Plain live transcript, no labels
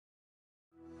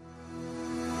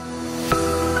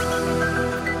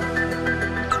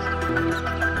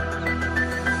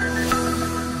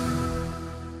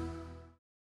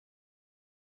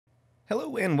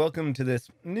Hello and welcome to this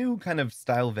new kind of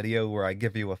style video where I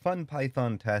give you a fun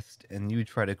Python test and you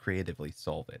try to creatively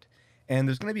solve it. And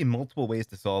there's going to be multiple ways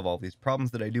to solve all these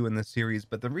problems that I do in this series,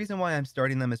 but the reason why I'm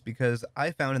starting them is because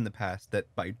I found in the past that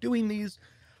by doing these,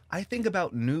 I think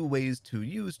about new ways to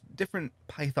use different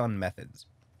Python methods.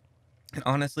 And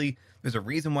honestly, there's a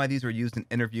reason why these are used in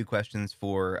interview questions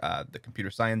for the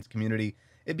computer science community,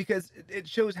 because it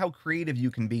shows how creative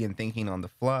you can be in thinking on the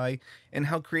fly and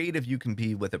how creative you can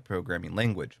be with a programming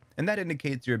language. And that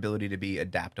indicates your ability to be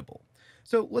adaptable.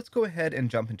 So let's go ahead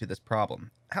and jump into this problem.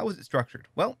 How is it structured?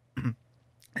 Well,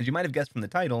 as you might have guessed from the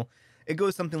title, it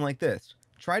goes something like this.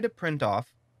 Try to print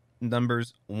off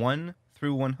numbers 1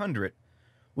 through 100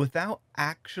 without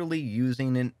actually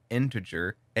using an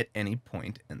integer at any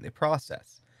point in the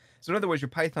process. So in other words, your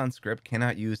Python script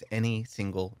cannot use any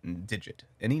single digit,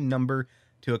 any number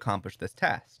to accomplish this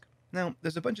task. Now,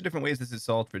 there's a bunch of different ways this is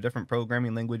solved for different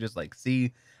programming languages like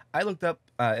C. I looked up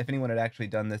if anyone had actually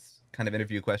done this kind of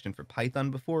interview question for Python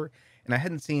before, and I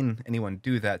hadn't seen anyone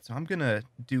do that, so I'm going to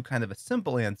do kind of a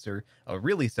simple answer, a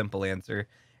really simple answer,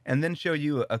 and then show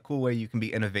you a cool way you can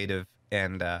be innovative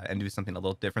and do something a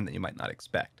little different that you might not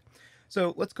expect.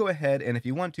 So let's go ahead and if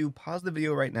you want to, pause the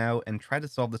video right now and try to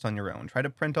solve this on your own. Try to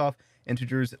print off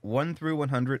integers 1 through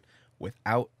 100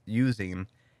 without using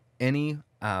any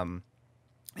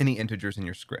integers in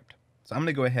your script. So I'm going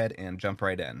to go ahead and jump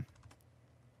right in.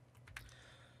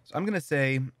 So I'm going to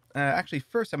say, actually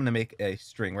first I'm going to make a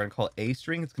string. We're going to call it a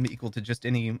string. It's going to be equal to just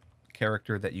any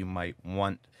character that you might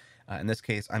want. In this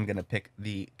case, I'm going to pick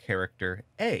the character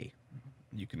A.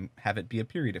 You can have it be a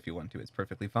period if you want to. It's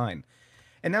perfectly fine.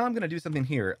 And now I'm going to do something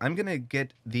here. I'm going to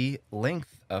get the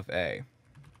length of A.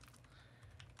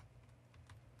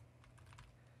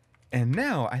 And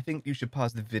now I think you should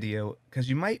pause the video because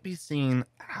you might be seeing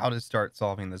how to start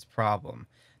solving this problem.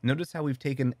 Notice how we've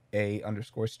taken a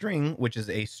underscore string, which is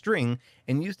a string,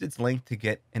 and used its length to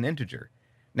get an integer.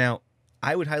 Now,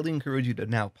 I would highly encourage you to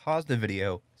now pause the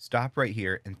video, stop right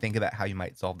here, and think about how you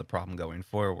might solve the problem going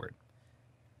forward.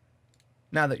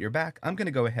 Now that you're back, I'm going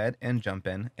to go ahead and jump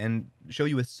in and show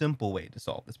you a simple way to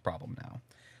solve this problem now.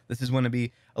 This is going to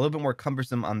be a little bit more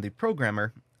cumbersome on the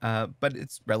programmer, but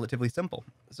it's relatively simple.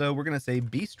 So we're going to say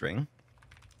bstring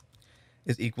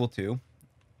is equal to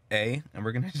a, and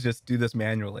we're going to just do this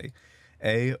manually.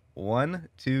 A 1,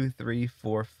 2, 3,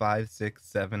 4, 5, 6,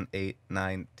 7, 8,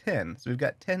 9, 10. So we've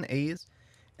got 10 A's,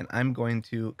 and I'm going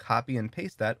to copy and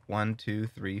paste that 1, 2,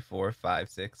 3, 4, 5,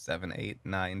 6, 7, 8,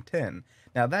 9, 10.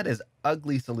 Now that is an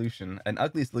ugly solution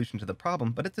to the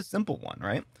problem, but it's a simple one,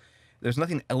 right? There's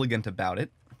nothing elegant about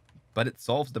it, but it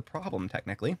solves the problem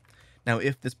technically. Now,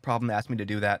 if this problem asked me to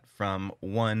do that from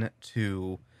 1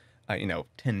 to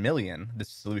 10 million, this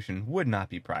solution would not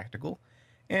be practical.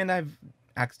 And I've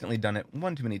accidentally done it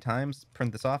one too many times.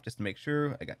 Print this off just to make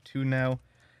sure. I got 2 now,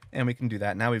 and we can do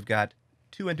that. Now we've got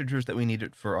 2 integers that we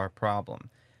needed for our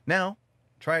problem. Now,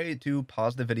 try to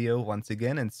pause the video once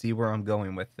again and see where I'm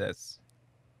going with this.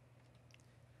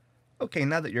 Okay,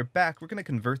 now that you're back, we're going to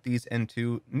convert these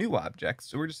into new objects.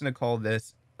 So we're just going to call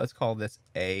this, let's call this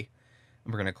A,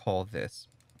 and we're going to call this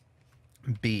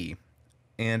B.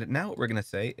 And now what we're going to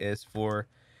say is for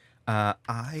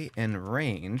I in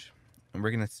range, and we're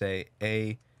going to say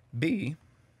A, B,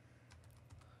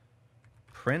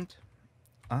 print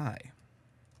I.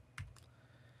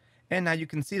 And now you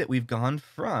can see that we've gone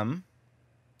from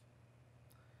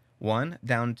 1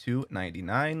 down to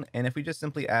 99, and if we just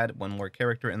simply add one more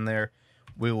character in there,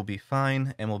 we will be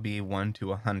fine, and we'll be 1 to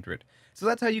 100. So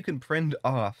that's how you can print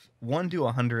off 1 to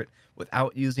 100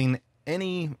 without using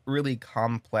any really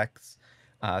complex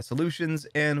solutions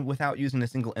and without using a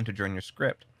single integer in your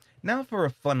script. Now for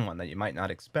a fun one that you might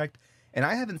not expect, and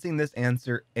I haven't seen this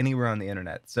answer anywhere on the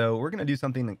internet, so we're going to do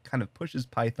something that kind of pushes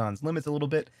Python's limits a little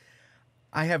bit.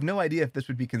 I have no idea if this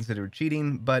would be considered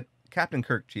cheating, but Captain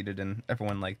Kirk cheated and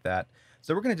everyone liked that.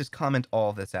 So we're going to just comment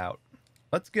all this out.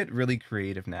 Let's get really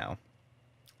creative now.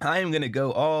 I am going to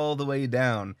go all the way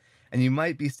down, and you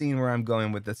might be seeing where I'm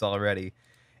going with this already.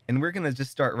 And we're going to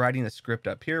just start writing a script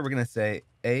up here. We're going to say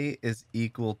A is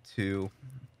equal to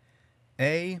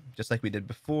A, just like we did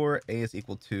before. A is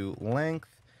equal to length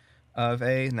of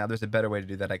A. Now there's a better way to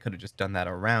do that. I could have just done that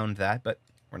around that, but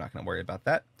we're not going to worry about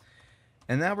that.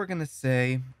 And now we're going to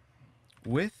say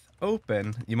with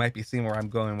open, you might be seeing where I'm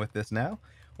going with this now,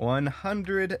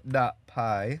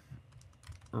 100.py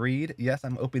read. Yes,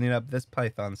 I'm opening up this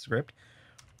Python script.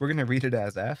 We're going to read it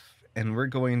as f, and we're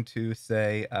going to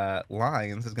say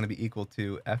lines is going to be equal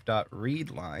to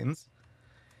f.readLines,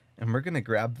 and we're going to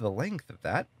grab the length of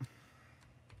that.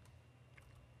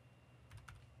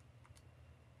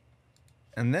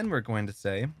 And then we're going to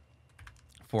say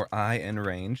for I in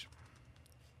range.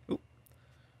 Ooh.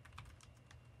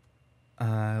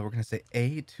 We're going to say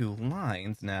A to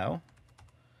lines now.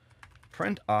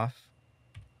 Print off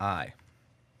I.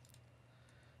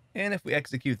 And if we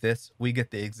execute this, we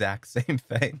get the exact same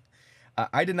thing.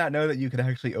 I did not know that you could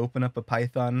actually open up a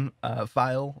Python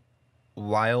file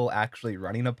while actually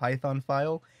running a Python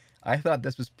file. I thought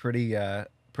this was pretty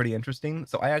interesting.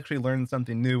 So I actually learned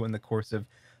something new in the course of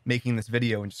making this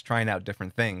video and just trying out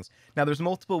different things. Now, there's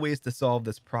multiple ways to solve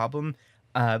this problem.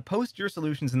 Post your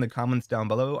solutions in the comments down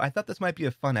below. I thought this might be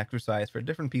a fun exercise for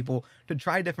different people to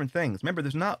try different things. Remember,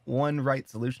 there's not one right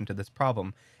solution to this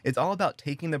problem. It's all about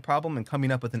taking the problem and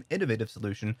coming up with an innovative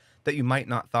solution that you might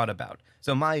not thought about.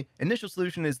 So my initial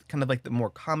solution is kind of like the more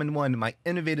common one. My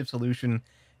innovative solution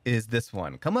is this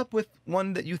one. Come up with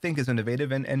one that you think is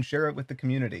innovative and share it with the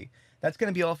community. That's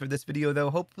going to be all for this video, though.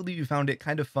 Hopefully you found it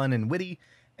kind of fun and witty.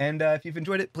 And if you've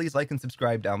enjoyed it, please like and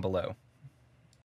subscribe down below.